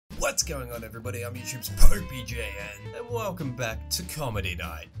What's going on, everybody? I'm YouTube's popeyJN, and welcome back to Comedy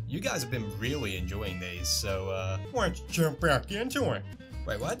Night. You guys have been really enjoying these, so why don't you jump back into it?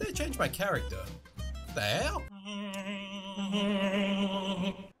 Wait, why'd they change my character? What the hell?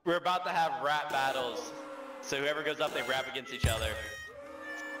 We're about to have rap battles, so whoever goes up, they rap against each other.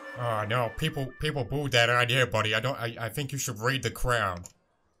 Oh no, people booed that idea, buddy. I think you should read the crowd.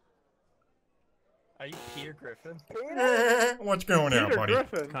 Are you Peter Griffin? What's going on, buddy?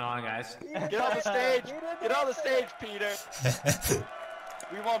 Griffin. Come on, guys. Get on the stage! Get on the stage, Peter!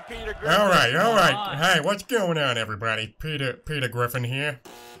 We want Peter Griffin. Alright. Hey, what's going on, everybody? Peter Griffin here.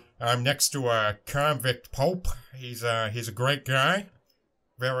 I'm next to a convict Pope. He's a great guy.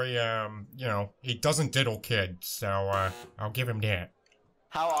 Very, you know, he doesn't diddle kids, so, I'll give him that.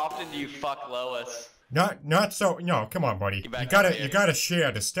 How often do you fuck Lois? Not so, no, come on, buddy. You gotta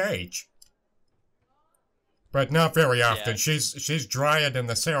share the stage. But not very often. Yeah. She's drier than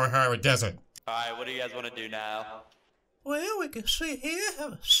the Sahara Desert. Alright, what do you guys want to do now? Well, we can sit here,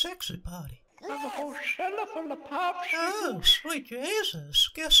 have a sexy party. There's a whole cellar full of pop shit. Oh, sweet Jesus.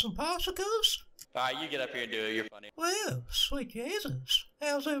 Get some popsicles? Alright, you get up here and do it, you're funny. Well, sweet Jesus.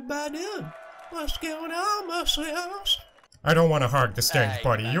 How's everybody doing? What's going on, muscles? I don't want to hog the stage, Hey,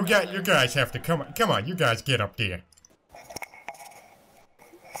 buddy. You guys have to come on, you guys get up there.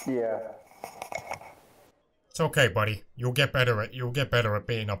 Yeah. It's okay, buddy. You'll get better at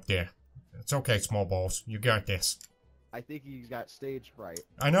being up there. It's okay, small balls. You got this. I think he's got stage fright.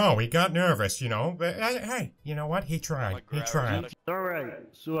 I know, he got nervous, you know, but hey, you know what? He tried. Alright,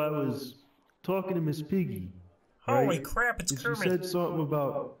 so I was talking to Miss Piggy. Holy right? crap, it's And she Kermit. said something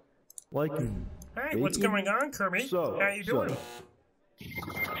about liking Hey, what's bacon? going on, Kermit? How you doing?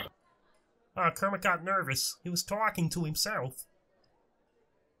 Kermit got nervous. He was talking to himself.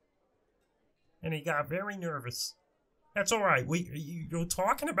 And he got very nervous. That's alright. You're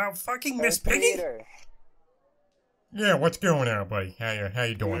talking about fucking Miss Piggy? Peter, Yeah, what's going on, buddy? How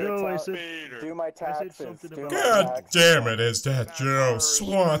you doing? No, I said, do my taxes. something Do about- my God taxes. damn it, is that Joe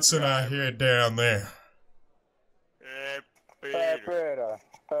Swanson I hear down there? Peter.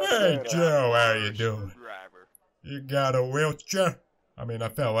 Hey, Joe, how you doing? You got a wheelchair? I mean, I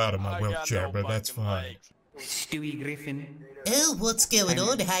fell out of my wheelchair, but that's fine. Stewie Griffin. Oh, what's going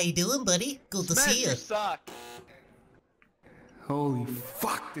on? How you doing, buddy? Good to see you. Suck. Holy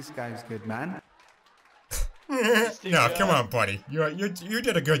fuck, this guy's good, man. No, come on, buddy. You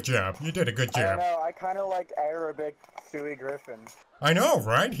did a good job. You did a good I don't job. know, I kind of like Arabic Stewie Griffin. I know,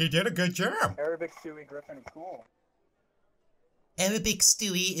 right? He did a good job. Arabic Stewie Griffin is cool. Arabic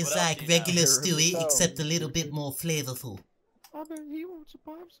Stewie is What else like do you know? regular Stewie, Oh. except a little bit more flavorful. I bet he wants a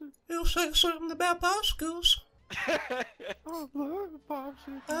popsicle. You say something about popsicles? Oh, love a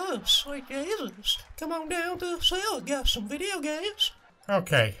popsicle. Oh, sweet Jesus. Come on down to the cell, got some video games.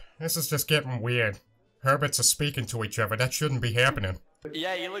 Okay, this is just getting weird. Herberts are speaking to each other. That shouldn't be happening.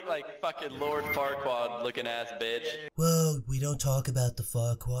 Yeah, you look like fucking Lord Farquaad looking ass bitch. Whoa, we don't talk about the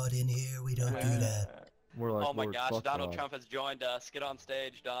Farquaad in here. We don't do that. More like Oh my Lord gosh, Fuckwad. Donald Trump has joined us. Get on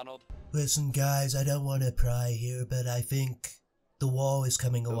stage, Donald. Listen, guys, I don't want to pry here, but I think the wall is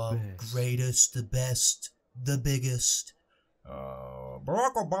coming along. best. Greatest, the best, the biggest.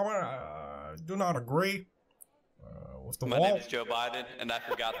 Barack Obama, do not agree with the My wall. name is Joe Biden, and I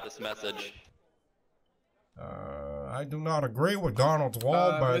forgot this message. I do not agree with Donald's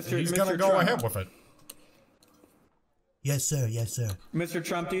wall, but he's gonna go ahead with it. Yes, sir. Yes, sir. Mr.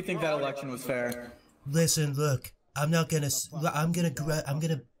 Trump, do you think that election was fair? Listen, look, I'm gonna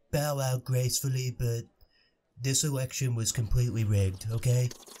bow out gracefully, but this election was completely rigged, okay?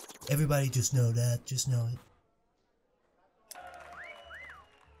 Everybody just know that, just know it.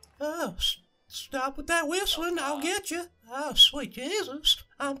 Oh, stop with that whistling, I'll get you. Oh, sweet Jesus.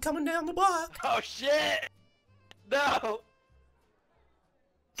 I'm coming down the block. Oh shit! No!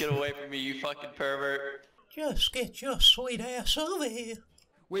 Get away from me, you fucking pervert. Just get your sweet ass over here.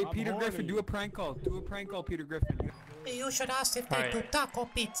 Wait, Peter Griffin, do a prank call. Do a prank call, Peter Griffin. You should ask if they do taco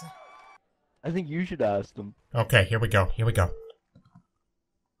pizza. I think you should ask them. Okay, here we go.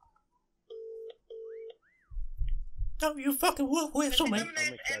 Don't you fucking wolf whistle me. I'm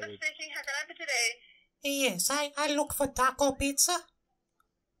excited. Yes, I look for taco pizza. I'm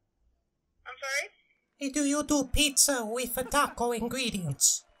sorry? Do you do pizza with taco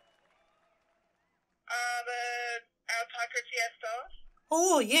ingredients? The El Taco Fiesta.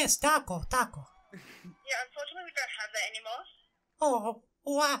 Oh, yes, taco. Yeah, unfortunately we don't have that anymore. Oh,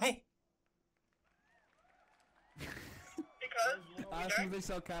 why? Because we Ask don't. them if they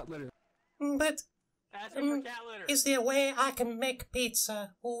sell cat litter. But Ask me for cat litter. is there a way I can make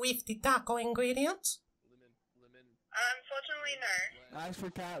pizza with the taco ingredients? Unfortunately, no. Ask for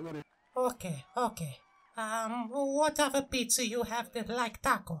cat litter. Okay, okay. What other pizza you have that like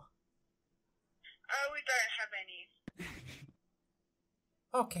taco? We don't have any.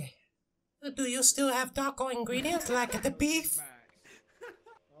 Okay. Do you still have taco ingredients like the beef? Ma'am,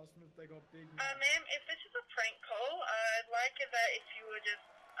 if this is a prank call, I'd like it that if you would just,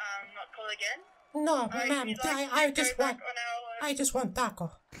 not call again. No, If ma'am, you'd like I to just go want, back on our, I just want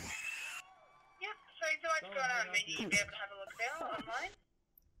taco. Yep, so if you'd like to go on our menu, you'll be able to have a look there online.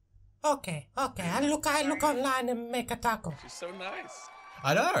 Okay, okay. I look online and make a taco. She's so nice.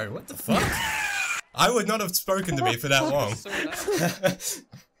 I know, what the fuck? I would not have spoken to me for that long. So nice.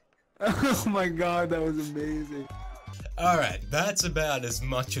 Oh my god, that was amazing. Alright, that's about as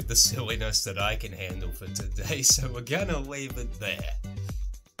much of the silliness that I can handle for today, so we're gonna leave it there.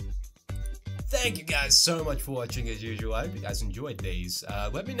 Thank you guys so much for watching as usual. I hope you guys enjoyed these.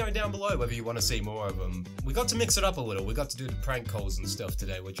 Let me know down below whether you want to see more of them. We got to mix it up a little. We got to do the prank calls and stuff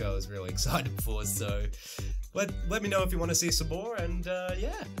today, which I was really excited for, so let me know if you want to see some more, and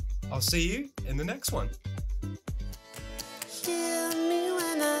yeah, I'll see you in the next one. Hear me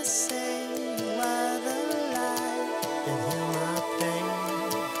when I say you are the light, and hear my pain.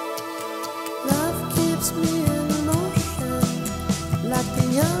 Love keeps me